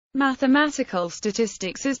Mathematical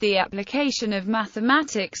statistics is the application of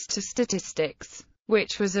mathematics to statistics,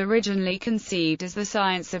 which was originally conceived as the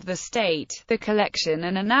science of the state, the collection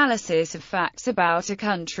and analysis of facts about a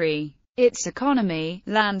country, its economy,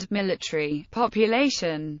 land, military,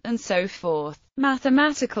 population, and so forth.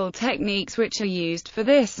 Mathematical techniques which are used for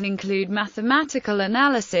this include mathematical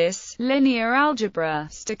analysis, linear algebra,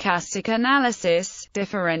 stochastic analysis,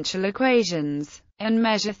 differential equations, and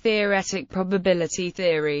measure-theoretic probability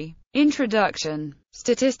theory. Introduction.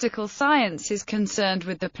 Statistical science is concerned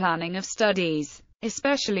with the planning of studies,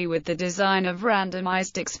 especially with the design of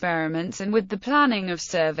randomized experiments and with the planning of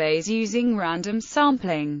surveys using random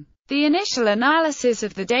sampling. The initial analysis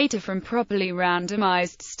of the data from properly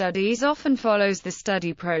randomized studies often follows the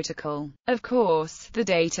study protocol. Of course, the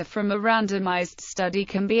data from a randomized study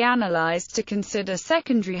can be analyzed to consider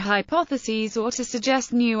secondary hypotheses or to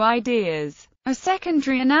suggest new ideas. A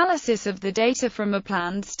secondary analysis of the data from a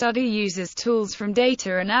planned study uses tools from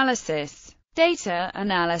data analysis. Data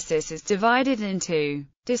analysis is divided into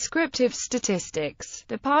descriptive statistics,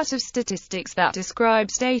 the part of statistics that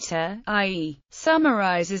describes data, i.e.,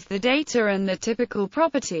 summarizes the data and the typical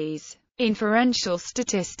properties. Inferential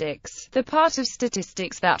statistics, the part of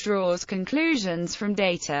statistics that draws conclusions from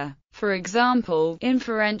data. For example,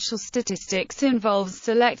 inferential statistics involves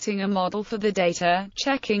selecting a model for the data,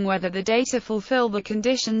 checking whether the data fulfill the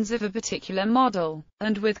conditions of a particular model,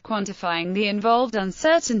 and with quantifying the involved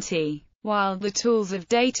uncertainty. While the tools of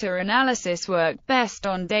data analysis work best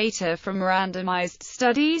on data from randomized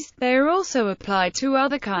studies, they are also applied to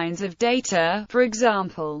other kinds of data, for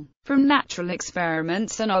example, from natural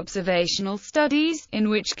experiments and observational studies,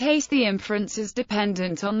 in which case the inference is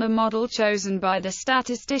dependent on the model chosen by the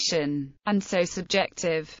statistician, and so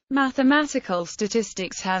subjective. Mathematical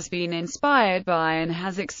statistics has been inspired by and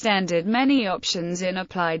has extended many options in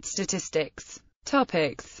applied statistics.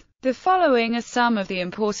 Topics. The following are some of the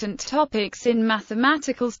important topics in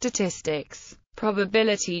mathematical statistics.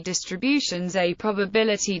 Probability distributions. A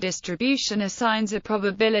probability distribution assigns a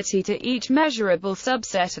probability to each measurable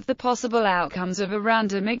subset of the possible outcomes of a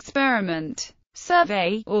random experiment,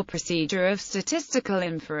 survey, or procedure of statistical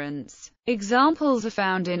inference. Examples are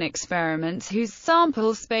found in experiments whose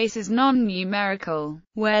sample space is non-numerical,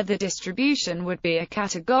 where the distribution would be a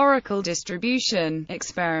categorical distribution,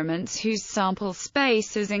 experiments whose sample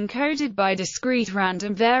space is encoded by discrete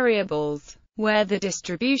random variables, where the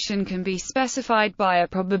distribution can be specified by a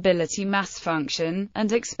probability mass function,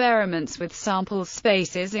 and experiments with sample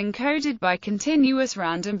spaces encoded by continuous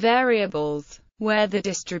random variables, where the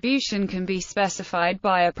distribution can be specified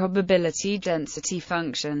by a probability density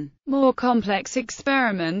function. More complex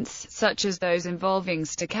experiments, such as those involving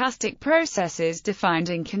stochastic processes defined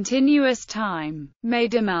in continuous time, may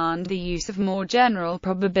demand the use of more general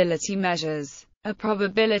probability measures. A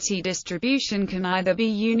probability distribution can either be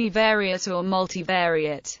univariate or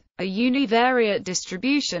multivariate. A univariate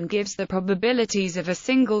distribution gives the probabilities of a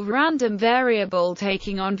single random variable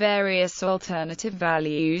taking on various alternative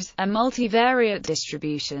values. A multivariate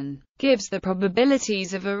distribution gives the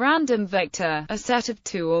probabilities of a random vector, a set of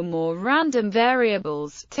two or more random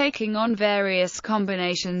variables, taking on various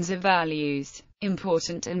combinations of values.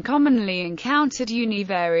 Important and commonly encountered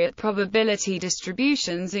univariate probability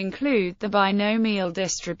distributions include the binomial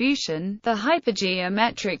distribution, the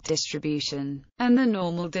hypergeometric distribution, and the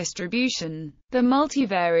normal distribution. The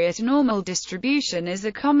multivariate normal distribution is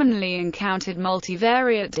a commonly encountered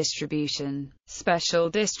multivariate distribution. Special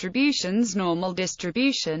distributions. Normal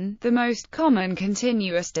distribution, the most common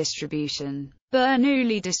continuous distribution.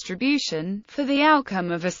 Bernoulli distribution, for the outcome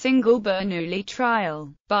of a single Bernoulli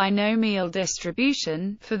trial. Binomial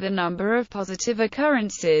distribution, for the number of positive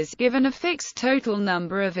occurrences given a fixed total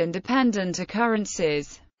number of independent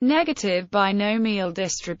occurrences. Negative binomial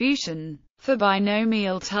distribution, for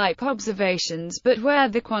binomial-type observations but where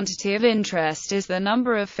the quantity of interest is the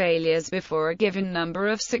number of failures before a given number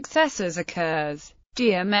of successes occurs.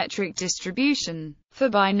 Geometric distribution, for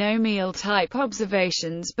binomial-type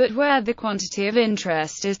observations but where the quantity of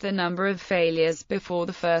interest is the number of failures before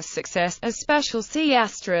the first success. A special C**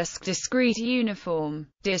 discrete uniform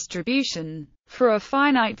distribution, for a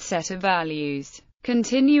finite set of values.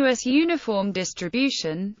 Continuous uniform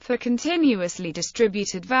distribution, for continuously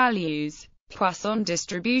distributed values. Poisson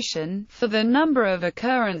distribution, for the number of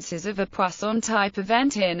occurrences of a Poisson-type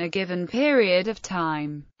event in a given period of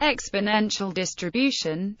time. Exponential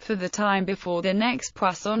distribution, for the time before the next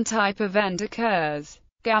Poisson-type event occurs.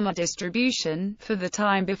 gamma distribution, for the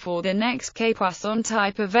time before the next k-Poisson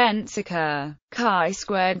type events occur.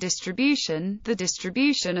 Chi-squared distribution, the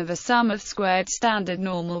distribution of a sum of squared standard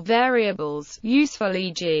normal variables, useful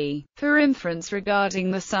e.g. for inference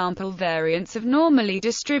regarding the sample variance of normally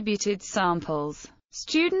distributed samples.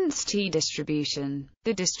 Students' t-distribution,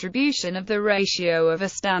 the distribution of the ratio of a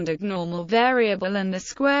standard normal variable and the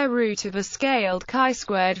square root of a scaled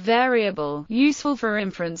chi-squared variable, useful for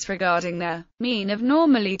inference regarding the mean of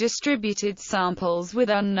normally distributed samples with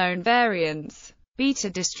unknown variance. Beta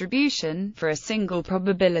distribution, for a single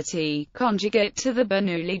probability, conjugate to the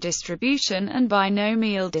Bernoulli distribution and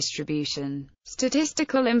binomial distribution.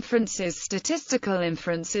 Statistical inferences. Statistical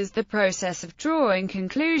inference is the process of drawing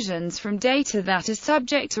conclusions from data that is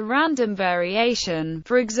subject to random variation,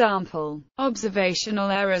 for example,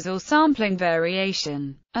 observational errors or sampling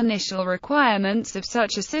variation. Initial requirements of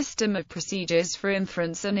such a system of procedures for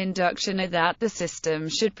inference and induction are that the system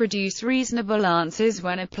should produce reasonable answers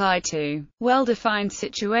when applied to well-defined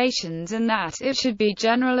situations and that it should be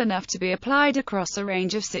general enough to be applied across a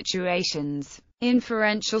range of situations.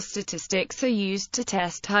 Inferential statistics are used to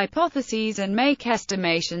test hypotheses and make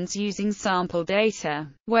estimations using sample data,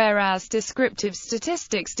 whereas descriptive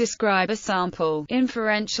statistics describe a sample.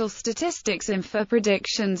 Inferential statistics infer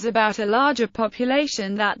predictions about a larger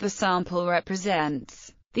population that the sample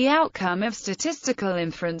represents. The outcome of statistical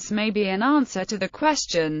inference may be an answer to the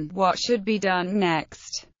question, what should be done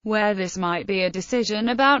next, where this might be a decision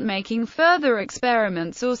about making further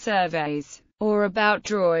experiments or surveys, or about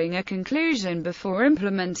drawing a conclusion before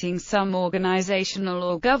implementing some organizational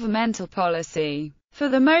or governmental policy. For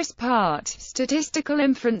the most part, statistical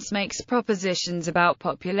inference makes propositions about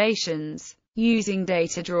populations, using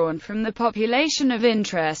data drawn from the population of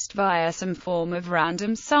interest via some form of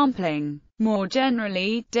random sampling. More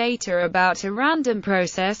generally, data about a random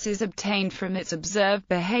process is obtained from its observed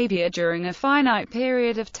behavior during a finite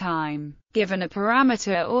period of time, given a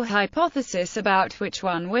parameter or hypothesis about which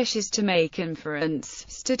one wishes to make inference.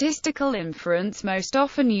 Statistical inference most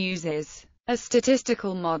often uses a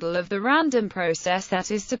statistical model of the random process that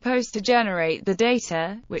is supposed to generate the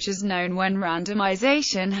data, which is known when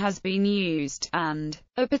randomization has been used, and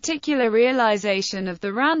a particular realization of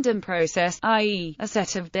the random process, i.e., a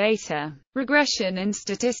set of data. Regression in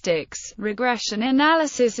statistics. Regression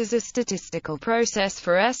analysis is a statistical process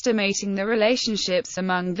for estimating the relationships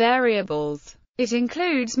among variables. It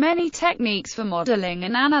includes many techniques for modeling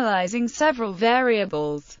and analyzing several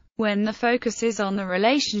variables. When the focus is on the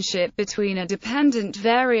relationship between a dependent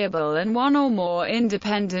variable and one or more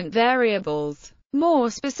independent variables.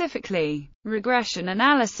 More specifically, regression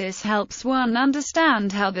analysis helps one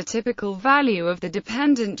understand how the typical value of the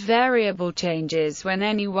dependent variable changes when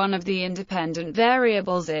any one of the independent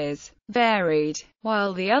variables is varied,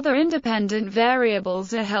 while the other independent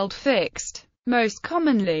variables are held fixed. Most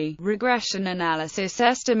commonly, regression analysis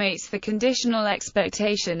estimates the conditional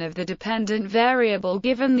expectation of the dependent variable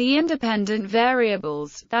given the independent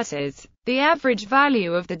variables, that is, the average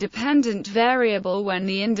value of the dependent variable when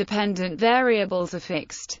the independent variables are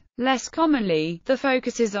fixed. Less commonly, the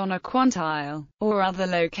focus is on a quantile, or other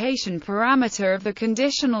location parameter of the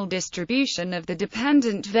conditional distribution of the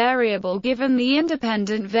dependent variable given the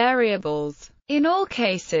independent variables. In all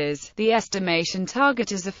cases, the estimation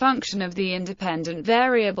target is a function of the independent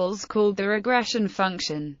variables called the regression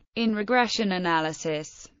function. In regression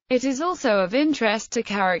analysis, it is also of interest to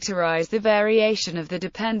characterize the variation of the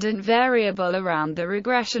dependent variable around the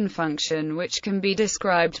regression function, which can be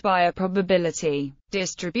described by a probability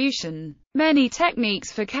distribution. Many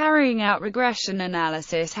techniques for carrying out regression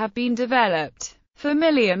analysis have been developed.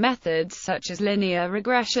 Familiar methods such as linear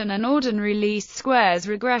regression and ordinary least squares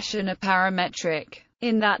regression are parametric,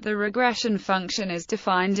 in that the regression function is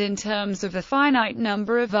defined in terms of a finite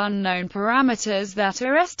number of unknown parameters that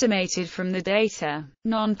are estimated from the data.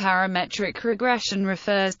 Non-parametric regression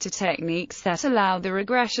refers to techniques that allow the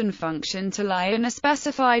regression function to lie in a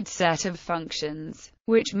specified set of functions,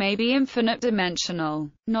 which may be infinite-dimensional.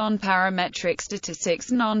 Non-parametric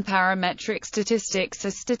statistics. Non-parametric statistics are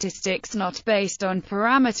statistics not based on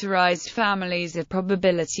parameterized families of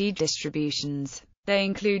probability distributions. They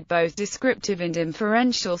include both descriptive and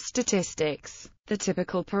inferential statistics. The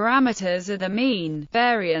typical parameters are the mean,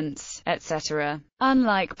 variance, etc.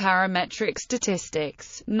 Unlike parametric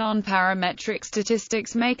statistics, non-parametric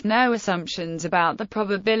statistics make no assumptions about the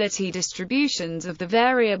probability distributions of the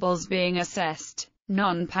variables being assessed.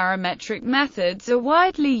 Non-parametric methods are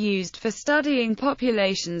widely used for studying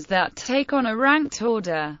populations that take on a ranked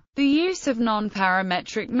order. The use of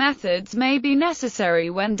non-parametric methods may be necessary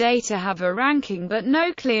when data have a ranking but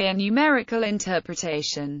no clear numerical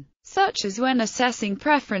interpretation. such as when assessing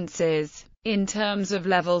preferences. In terms of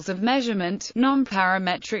levels of measurement,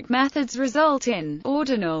 non-parametric methods result in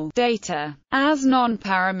ordinal data. As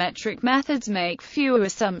non-parametric methods make fewer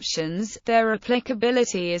assumptions, their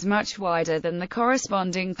applicability is much wider than the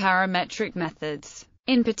corresponding parametric methods.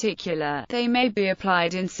 In particular, they may be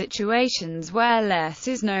applied in situations where less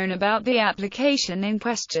is known about the application in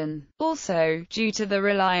question. Also, due to the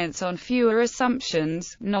reliance on fewer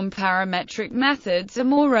assumptions, non-parametric methods are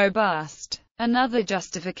more robust. Another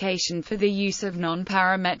justification for the use of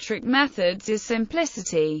non-parametric methods is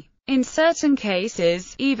simplicity. In certain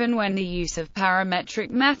cases, even when the use of parametric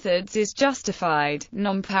methods is justified,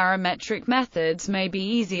 non-parametric methods may be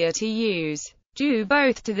easier to use, due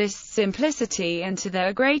both to this simplicity and to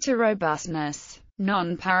their greater robustness.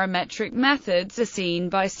 Non-parametric methods are seen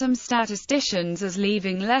by some statisticians as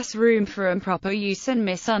leaving less room for improper use and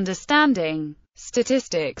misunderstanding.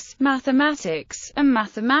 Statistics, mathematics, and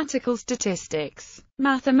mathematical statistics.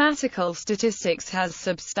 Mathematical statistics has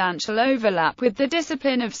substantial overlap with the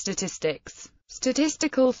discipline of statistics.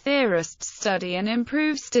 Statistical theorists study and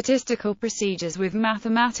improve statistical procedures with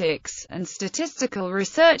mathematics, and statistical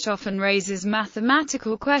research often raises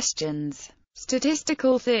mathematical questions.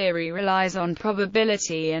 Statistical theory relies on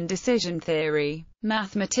probability and decision theory.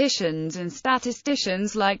 Mathematicians and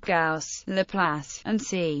statisticians like Gauss, Laplace, and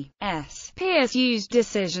C.S. Peirce used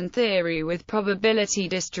decision theory with probability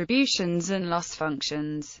distributions and loss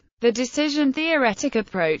functions. The decision-theoretic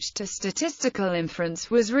approach to statistical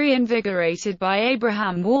inference was reinvigorated by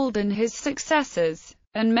Abraham Wald and his successors,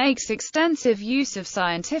 and makes extensive use of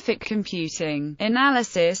scientific computing,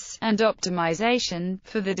 analysis, and optimization,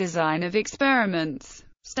 for the design of experiments.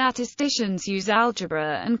 Statisticians use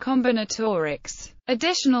algebra and combinatorics.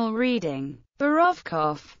 Additional reading.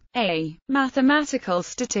 Borovkov, A. Mathematical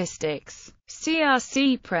Statistics.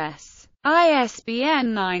 CRC Press.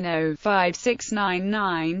 ISBN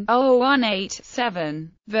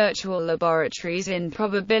 90-5699-0187. Virtual Laboratories in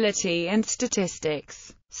Probability and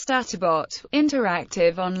Statistics. Statibot,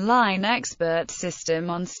 interactive online expert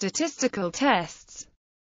system on statistical tests.